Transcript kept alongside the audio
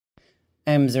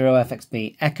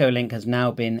M0FXB Echolink has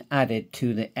now been added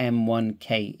to the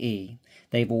M1KE.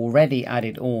 They've already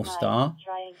added All-Star.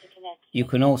 You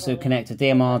can also connect to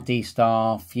DMR,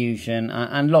 D-Star, Fusion,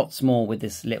 and lots more with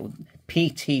this little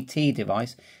PTT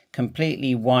device.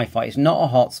 Completely Wi-Fi. It's not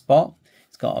a hotspot.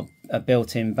 It's got a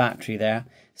built-in battery there.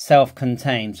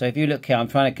 Self-contained. So if you look here, I'm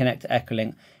trying to connect to Echolink.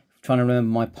 I'm trying to remember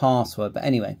my password. But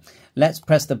anyway, let's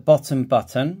press the bottom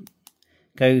button.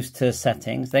 Goes to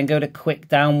settings. Then go to quick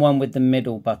down one with the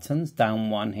middle buttons. Down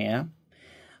one here.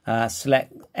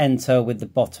 Select enter with the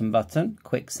bottom button.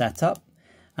 Quick setup.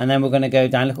 And then we're going to go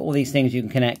down. Look at all these things you can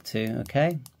connect to.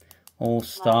 Okay.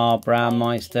 All-Star,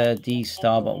 Brandmeister,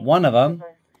 D-Star. But one of them,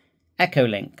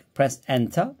 Echolink. Press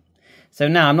enter. So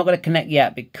now I'm not going to connect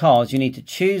yet because you need to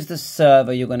choose the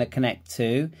server you're going to connect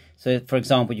to. So for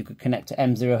example, you could connect to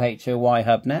M0HOY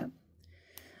HubNet.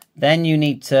 Then you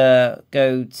need to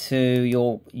go to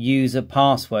your user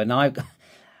password. Now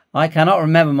I cannot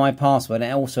remember my password.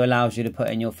 It also allows you to put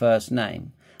in your first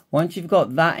name. Once you've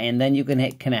got that in, then you can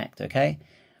hit connect, okay?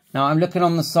 Now I'm looking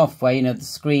on the software, you know, the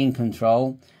screen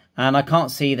control, and I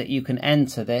can't see that you can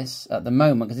enter this at the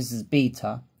moment because this is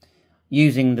beta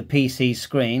using the PC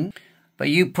screen. But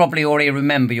you probably already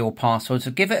remember your password,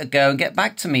 so give it a go and get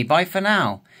back to me. Bye for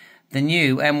now. The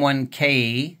new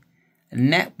M1KE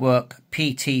network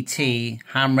PTT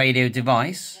ham radio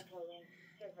device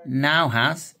now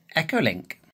has Echolink.